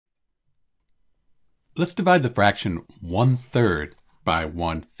Let's divide the fraction 1/3 by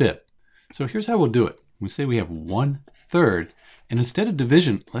 1/5. So here's how we'll do it. We say we have 1/3, and instead of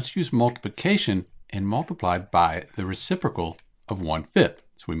division, let's use multiplication and multiply by the reciprocal of 1/5.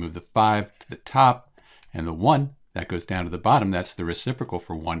 So we move the 5 to the top, and the 1, that goes down to the bottom. That's the reciprocal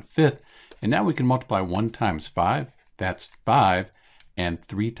for 1/5. And now we can multiply 1 times 5, that's 5, and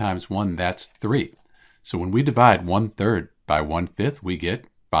 3 times 1, that's 3. So when we divide 1/3 by 1/5, we get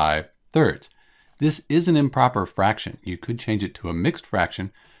 5/3. This is an improper fraction. You could change it to a mixed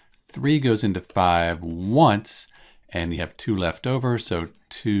fraction. 3 goes into 5 once, and you have 2 left over, so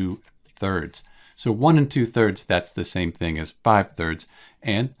 2/3. So 1 2/3, that's the same thing as 5/3,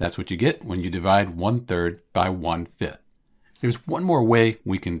 and that's what you get when you divide 1/3 by 1/5. There's one more way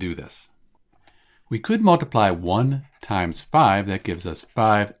we can do this. We could multiply 1 times 5, that gives us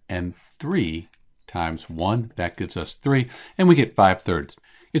 5, and 3 times 1, that gives us 3, and we get 5/3.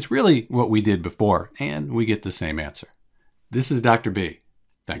 It's really what we did before, and we get the same answer. This is Dr. B.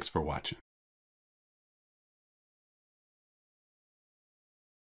 Thanks for watching.